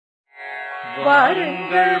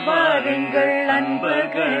வாருங்கள் வாருங்கள்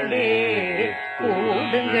அன்பர்களே,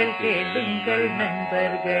 கூடுங்கள் கேளுங்கள்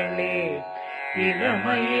நண்பர்களே.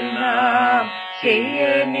 இளமையில் நாம் செய்ய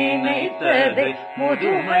நினைத்ததை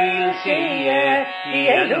முதுமையில் செய்ய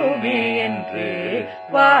இயலுமே என்று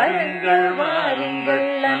வாருங்கள் வாருங்கள்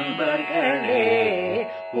நண்பர்களே,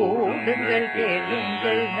 கூடுங்கள்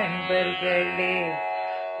கேளுங்கள் நண்பர்களே.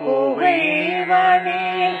 கோவை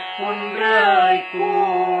வானில் ஒன்றாய்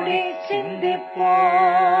கூடி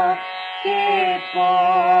சிந்திப்போம்,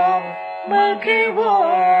 கேட்போம்,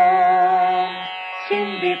 மகிழ்வோம்.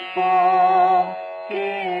 சிந்திப்போம்,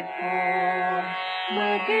 கேட்போம்,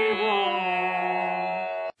 மகிழ்வோம்.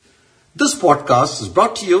 This podcast is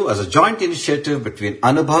brought to you as a joint initiative between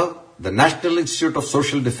Anubhav, the National Institute of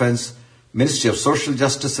Social Defense, Ministry of Social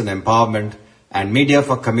Justice and Empowerment, and Media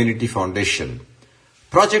for Community Foundation.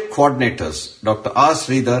 Project coordinators Dr. R.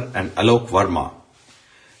 Sridhar and Alok Verma.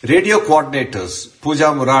 Radio coordinators Pooja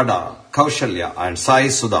Murada, Kaushalya and Sai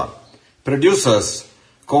Sudha. Producers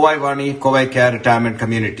Kovai Vani, Kovai Care Retirement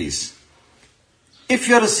Communities. If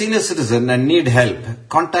you are a senior citizen and need help,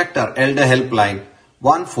 contact our Elder Helpline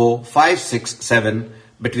 14567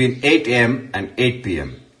 between 8 a.m. and 8 p.m.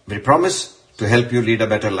 We promise to help you lead a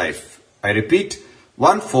better life. I repeat,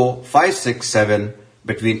 14567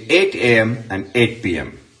 between 8 a.m. and 8 p.m.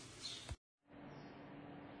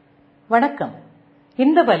 வணக்கம்.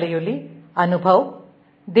 இந்த வலையொலி அனுபவ்,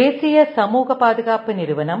 தேசிய சமூக பாதுகாப்பு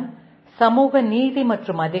நிறுவனம், சமூக நீதி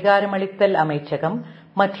மற்றும் அதிகாரமளித்தல் அமைச்சகம்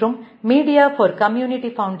மற்றும் மீடியா ஃபார் கம்யூனிட்டி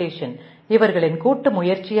ஃபவுண்டேஷன் இவர்களின் கூட்டு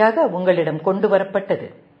முயற்சியாக உங்களிடம் கொண்டு வரப்பட்டது.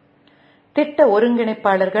 திட்ட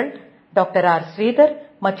ஒருங்கிணைப்பாளர்கள் டாக்டர் ஆர் ஸ்ரீதர்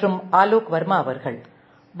மற்றும் ஆலோக் வர்மா அவர்கள்.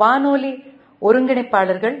 வானொலி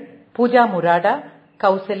ஒருங்கிணைப்பாளர்கள் பூஜா முராடா,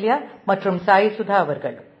 கௌசல்யா மற்றும் சாய் சுதா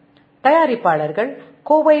அவர்கள். தயாரிப்பாளர்கள்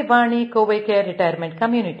Kovai Vani, Kovai care retirement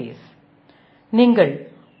communities. நீங்கள்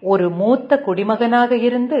ஒரு மூத்த குடிமகனாக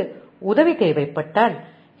இருந்து உதவி தேவைப்பட்டால்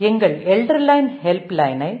எங்கள் எல்டர்லைன் ஹெல்ப்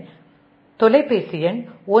லைனை தொலைபேசி எண்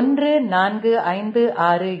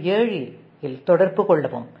 145667 இல் தொடர்பு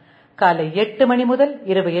கொள்ளவும். காலை 8 மணி முதல்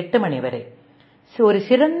இரவு 8 மணி வரை ஒரு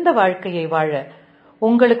சிறந்த வாழ்க்கையை வாழ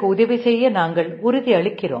உங்களுக்கு உதவி செய்ய நாங்கள் உறுதி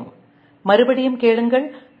அளிக்கிறோம். மறுபடியும் கேளுங்கள்.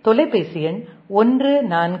 தொலைபேசி எண்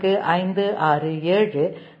 145667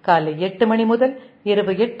 காலை 8 மணி முதல்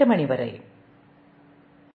இரவு 8 மணி வரை.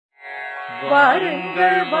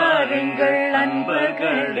 வாருங்கள் வாருங்கள்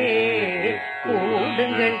அன்பர்களே,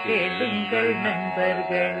 கூடுங்கள் கேளுங்கள்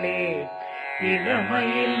நண்பர்களே.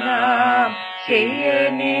 இளமையில் நாம் செய்ய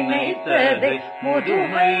நினைத்ததை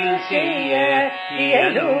முதுமையில் செய்ய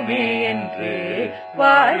இயலுமே என்று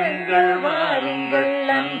வாருங்கள் வாருங்கள்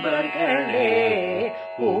நண்பர்களே,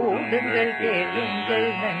 கூடுங்கள் கேளுங்கள்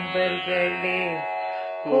நண்பர்களே.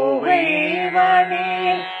 கோவை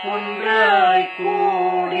வானில் ஒன்றாய்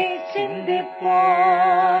கூடி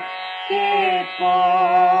சிந்திப்போம்,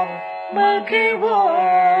 கேட்போம்,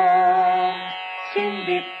 மகிழ்வோம்.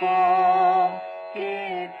 சிந்திப்போம்,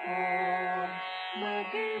 கேட்போம்,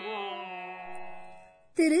 மகிழ்வோம்.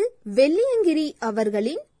 திரு வெள்ளியங்கிரி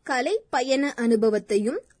அவர்களின் கலை பயண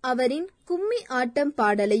அனுபவத்தையும் அவரின் கும்மி ஆட்டம்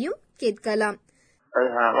பாடலையும் கேட்கலாம்.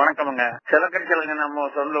 வணக்கமுங்க. சிலக்கடிச்சலுங்க நம்ம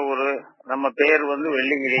சொந்த ஊரு. நம்ம பேர்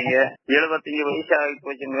வெள்ளிங்கிரிங்க. 75 வயசு ஆகி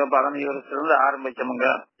போச்சுங்க. 15 வருஷத்துல இருந்து ஆரம்பிச்சோமுங்க.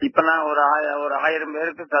 இப்ப நான் ஒரு 1000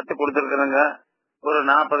 பேருக்கு கத்து கொடுத்துருக்கேனுங்க. ஒரு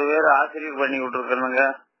 40 பேர் ஆசிரியர் பண்ணி விட்டுருக்கேனுங்க.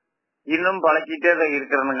 இன்னும் பழக்கிட்டே தான்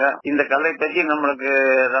இருக்கிறனுங்க. இந்த கலை பத்தி நம்மளுக்கு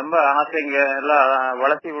ரொம்ப ஆசைங்க. எல்லாம்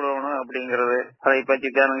வளர்ச்சி விடணும் அப்படிங்கறது. அதை பத்தி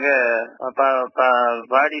தானுங்க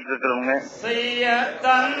பாடிட்டு இருக்கிறவங்க.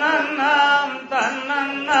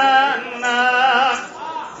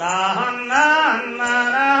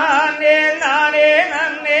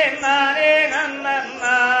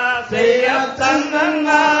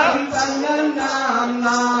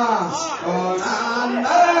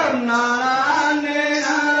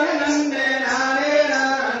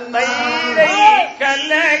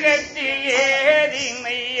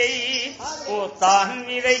 தான்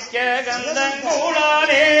விதைக்க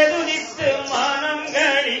கந்தங்கூடாலே துதித்து மனம்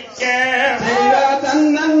கழிக்க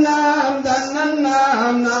தன்னன்னாம்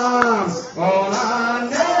தன்னன்னாம் நாம்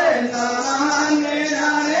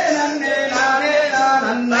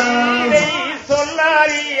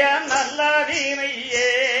சொல்லாரிய நல்லதீனையே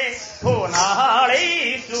போனாளை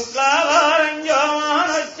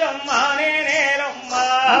சுக்லாவாரஞ்சோமானே நேரம்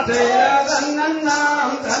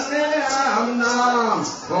தன்னன்னாம் தன்னேம் நாம்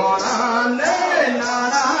போனானே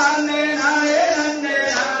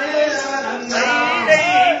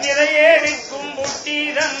விதையேறிக்கும் புட்டி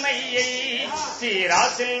தன்னையை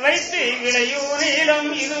சீராசில் வைத்து விளையூரிலும்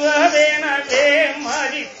இதுவதெனவே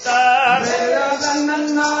மதித்தார்.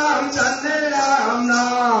 தன்னன்னாம் தன்னே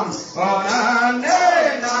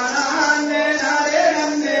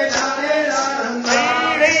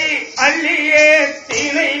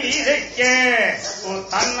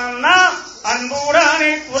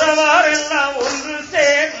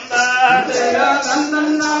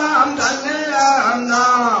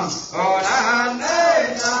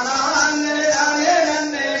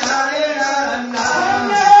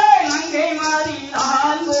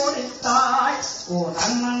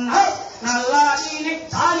நல்லாதினை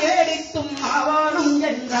தாயடித்தும் அவனும்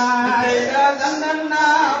என்றார்.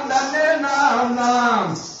 தன்னன்னாம் தன்னே நாம்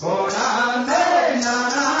நாம் போனானே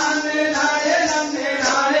நானே நானே நன்னே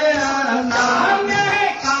நானே நானே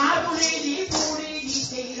காதுலி கூடி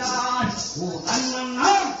செய்தார். ஓ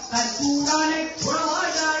தன்னன்னாம் கற்பூரானை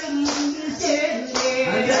குறவாயாடும் சேர்ந்தே.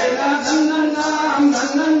 தன்னன்னாம்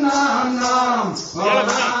தன்னன்னாம் நாம்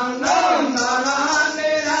போனானே நானே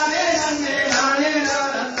நானே நன்னே நானே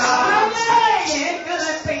நானே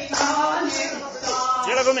ஏற்கலப்பை தான் எடுத்தார்.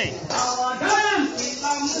 இலகுமே அவர்களும்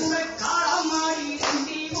சிவமுனை காலமாடி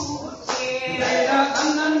நந்தி ஊர்க்கே.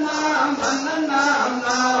 தன்னன்னாம் தன்னன்னாம்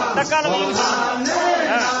நாம் போனானே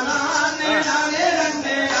நானே நானே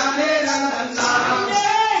நன்னே நானே நானே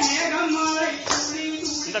மேகமலை துளி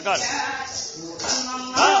இந்த கால்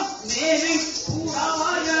மேவி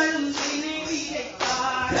பூராவாயும் தினை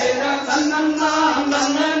விதைத்தார். தன்னன்னாம்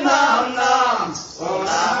தன்னன்னாம் நாம்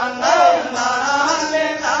போனானே நானே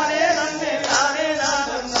நானே நன்னே நானே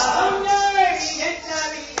நானே விதைத்த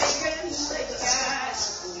விதைகள் முளைக்க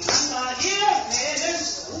மேலும்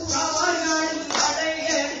பூராவாயும்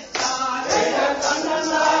படையெடுத்தார்.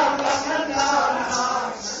 தன்னன்னாம் தன்னன்னாம்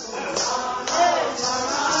நாம் தன்னன்னாம்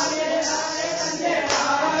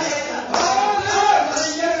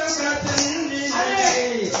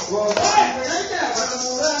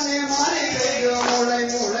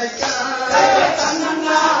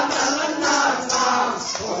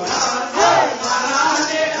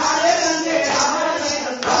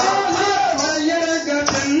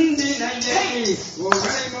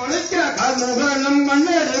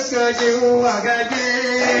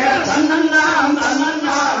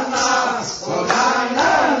தன்னன்னாம் நாம்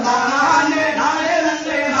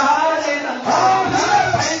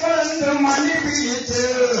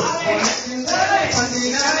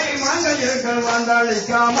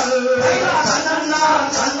வந்தளிக்காமல்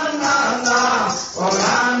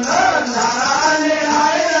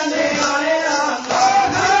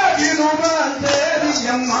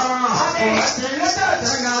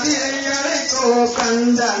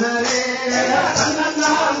கண்டனரே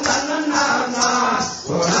தன்னன்னாம் தன்னன்னாம்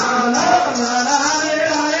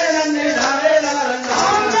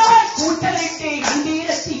கூட்டலிட்டு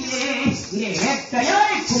கண்டீரத்திலே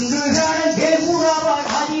ஏற்கையாய் குன்றுகாரன்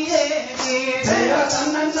தேர்முறாவாதியே.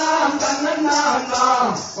 தன்னன்னாம் தன்னன்னாம்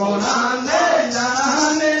நாம் போனானே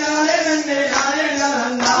நானே நானே நன்னே நானே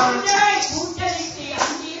நானே கூட்டலிட்டு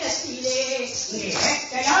கண்டீரத்திலே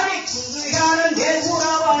ஏற்கையாய் குன்றுகாரன்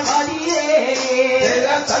தேர்முறாவாதியே.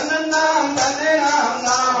 தன்னன்னாம் தன்னே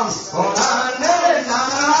நாம் போனானே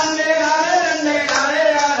நானே நானே நன்னே நானே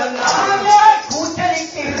நானே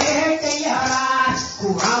கூட்டலிட்டு வேட்டையாடார்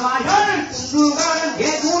குறவார்கள் குன்றுகாரன்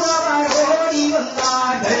தேர்முறாவாய் ஓடி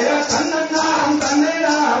வந்தார். தன்னன்னாம் தன்னே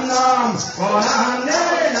நாம் போனானே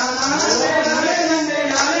நானே நானே நன்னே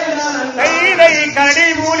நானே நானே கைதை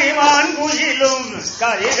கடிபூலிமான் குயிலும்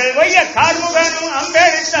கரிகள் வைய கார்முகனும்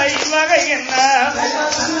அம்பெடுத்த இவ்வகை என்ன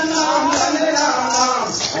தன்னன்னாம் தன்னே நாம்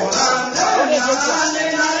போனானே நானே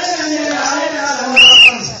நானே நானே நானே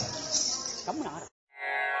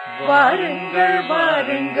வாருங்கள்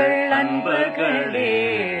வாருங்கள் அன்பர்களே,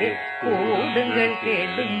 கூடுங்கள்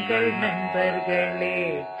கேளுங்கள் நண்பர்களே.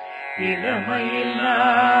 இளமையில்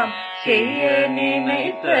நாம் செய்ய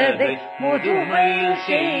நினைத்ததை முதுமையில்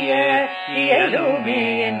செய்ய இயலுமே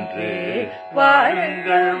என்று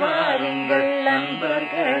வாருங்கள் வாருங்கள்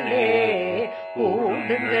நண்பர்களே,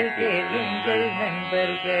 கூடுங்கள் கேளுங்கள்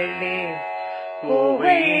நண்பர்களே.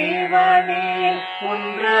 கோவைவானில்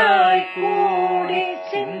ஒன்றாய் கூடி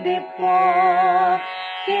சிந்திப்போம்,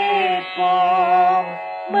 கேட்போம்,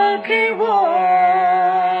 மகிழ்வோம்.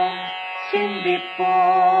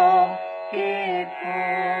 சிந்திப்போம்,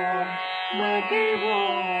 கேட்போம்,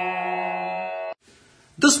 மகிழ்வோம்.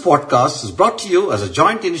 This podcast is brought to you as a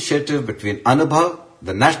joint initiative between Anubhav,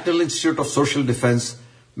 the National Institute of Social Defense,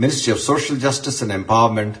 Ministry of Social Justice and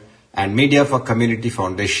Empowerment, and Media for Community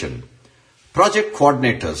Foundation. Project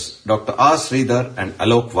coordinators Dr. R. Sridhar and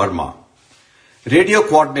Alok Verma. Radio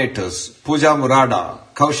coordinators Pooja Murada,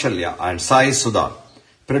 Kaushalya and Sai Sudha.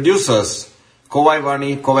 Producers Kovai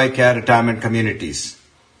Vani, Kovai Care Retirement Communities.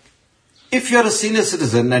 If you are a senior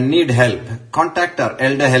citizen and need help, contact our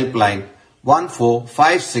Elder Helpline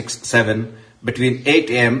 14567 between 8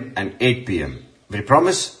 a.m. and 8 p.m. We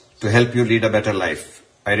promise to help you lead a better life.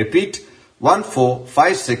 I repeat,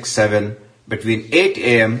 14567 between 8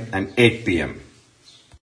 a.m. and 8 p.m.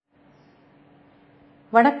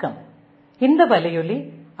 வணக்கம். இந்த வலையொலி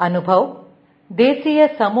அனுபவ், தேசிய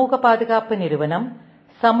சமூக பாதுகாப்பு நிறுவனம்,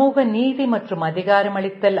 சமூக நீதி மற்றும்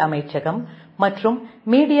அதிகாரமளித்தல் அமைச்சகம் மற்றும்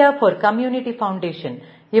மீடியா ஃபார் கம்யூனிட்டி ஃபவுண்டேஷன்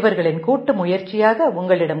இவர்களின் கூட்டு முயற்சியாக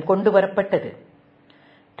உங்களிடம் கொண்டு வரப்பட்டது.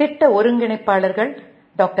 திட்ட ஒருங்கிணைப்பாளர்கள்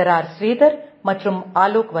டாக்டர் ஆர் ஸ்ரீதர் மற்றும்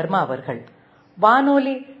ஆலோக் வர்மா அவர்கள்.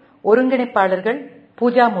 வானொலி ஒருங்கிணைப்பாளர்கள்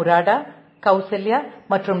பூஜா முராடா, கௌசல்யா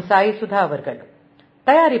மற்றும் சாய் சுதா அவர்கள்.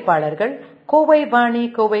 தயாரிப்பாளர்கள் Kovai Vani,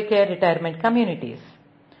 Kovai care retirement communities.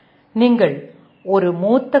 நீங்கள் ஒரு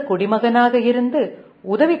மூத்த குடிமகனாக இருந்து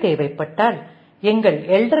உதவி தேவைப்பட்டால் எங்கள்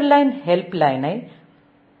எல்டர்லைன் ஹெல்ப் லைனை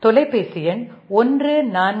தொலைபேசி எண்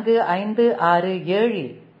 145667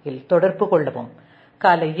 இல் தொடர்பு கொள்ளவும்.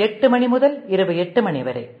 காலை 8 மணி முதல் இரவு 8 மணி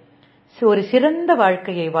வரை. ஒரு சிறந்த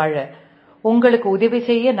வாழ்க்கையை வாழ உங்களுக்கு உதவி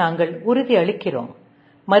செய்ய நாங்கள் உறுதி அளிக்கிறோம்.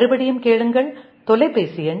 மறுபடியும் கேளுங்கள்.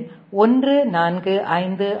 தொலைபேசி எண்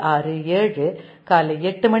 145667 காலை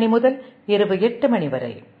 8 மணி முதல் இரவு 8 மணி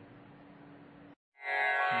வரை.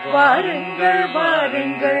 வாருங்கள்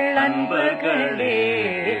வாருங்கள் நண்பர்களே,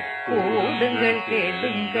 கூடுங்கள்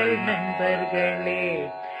கேளுங்கள் நண்பர்களே,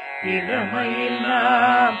 இளமையில்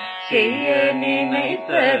நாம் செய்ய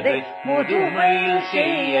நினைத்ததை முதுமையில்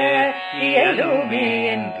செய்ய இயலுமே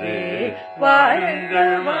என்று.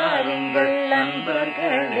 வாருங்கள் வாருங்கள்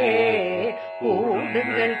நண்பர்களே,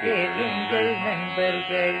 கூடுங்கள் கேளுங்கள்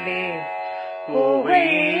நண்பர்களே, கோவை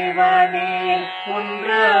வானில்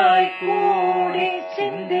ஒன்றாய் கூடி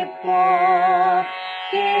சிந்திப்போம்,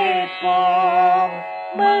 கேட்போம்,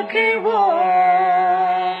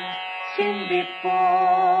 மகிழ்வோம்.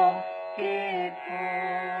 சிந்திப்போம்,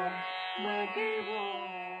 கேட்போம்,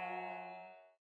 மகிழ்வோம்.